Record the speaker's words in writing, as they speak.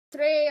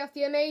3 of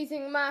the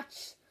amazing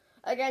match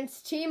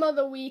against Team of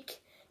the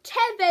Week.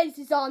 Tevez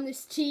is on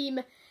this team,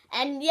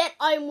 and yet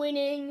I'm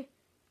winning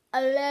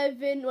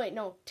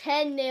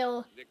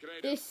 10-0.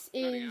 This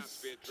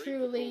is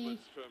truly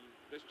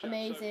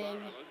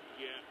amazing.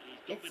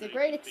 It's a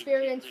great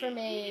experience for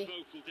me,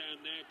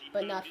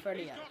 but not for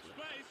the other team.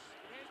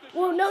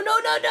 Whoa, no!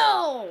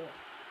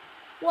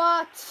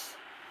 What?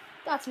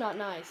 That's not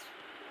nice.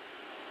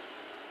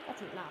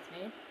 That's not nice,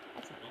 man.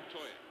 That's not nice.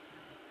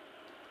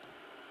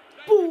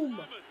 Boom!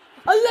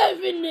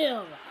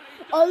 11-0!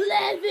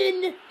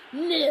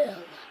 11-0!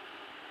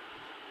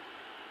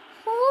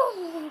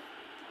 Oh.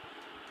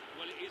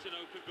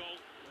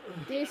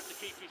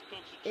 This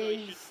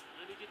is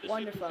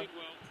wonderful.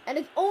 And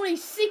it's only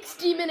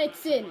 60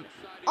 minutes in.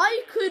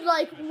 I could,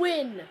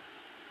 win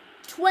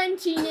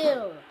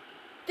 20-0.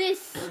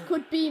 This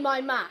could be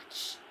my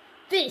match.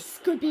 This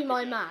could be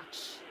my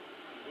match.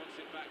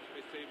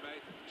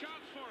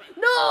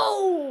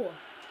 No!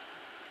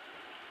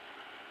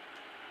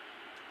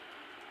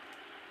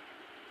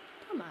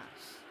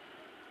 Thomas.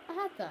 I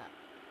had that.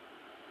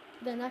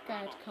 Then that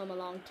guy had to come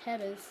along.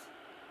 Tevez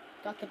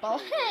got the ball.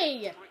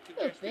 Hey!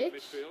 You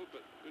bitch.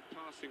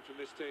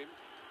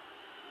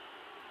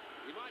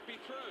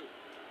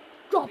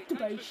 Drop the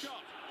base.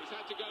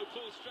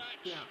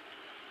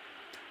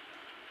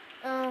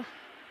 Yeah.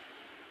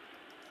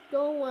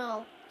 Going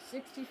well.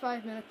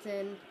 65 minutes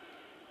in.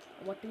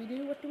 What do we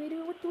do? We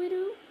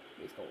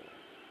score.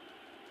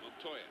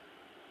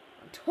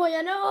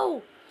 Montoya,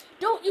 no!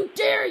 Don't you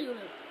dare, you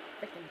little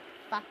freaking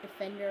fat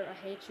defender. I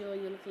hate you.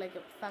 You look like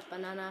a fat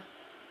banana.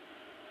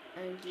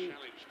 And you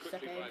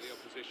suck eggs.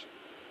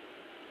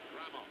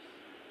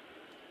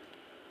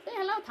 Say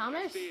hello,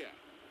 Thomas.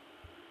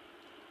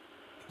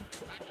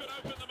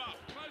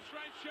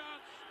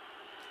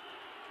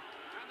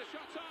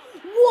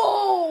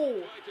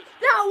 Whoa!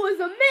 That was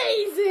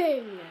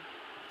amazing!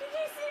 Did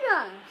you see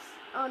that?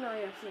 Oh no,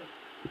 yeah, see.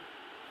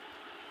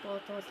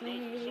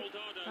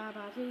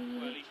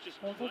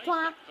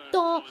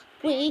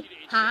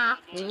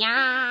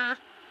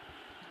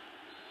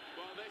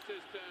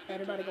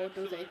 Everybody go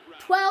do it.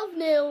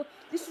 12-0.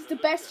 This is the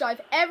best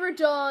I've ever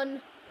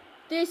done.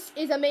 This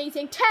is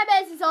amazing.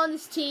 Tevez is on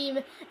this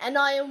team, and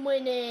I am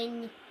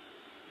winning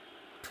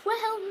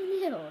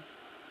 12-0.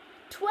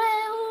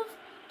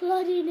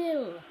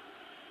 12-0.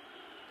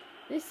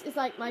 This is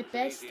my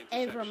best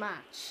ever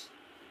match.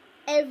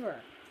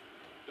 Ever.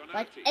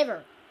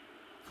 Ever.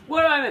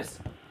 What did I miss?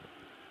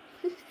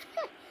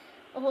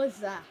 What was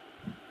that?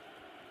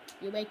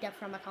 You wake up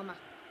from a coma.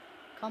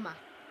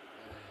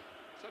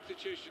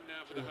 Substitution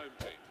now for the home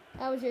team.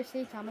 How was your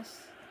sleep,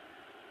 Thomas?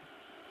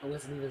 I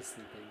wasn't even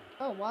sleeping.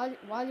 Oh,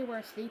 while you were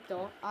asleep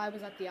though, I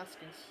was at the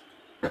Oscars.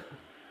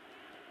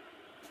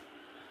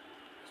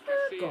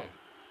 Go.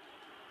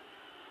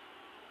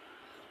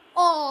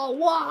 Oh,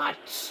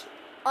 what?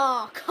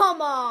 Oh,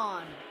 come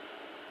on.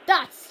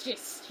 That's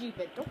just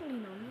stupid. Don't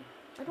lean on me.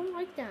 I don't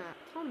like that.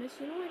 Thomas,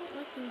 you know I don't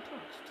like being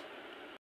touched.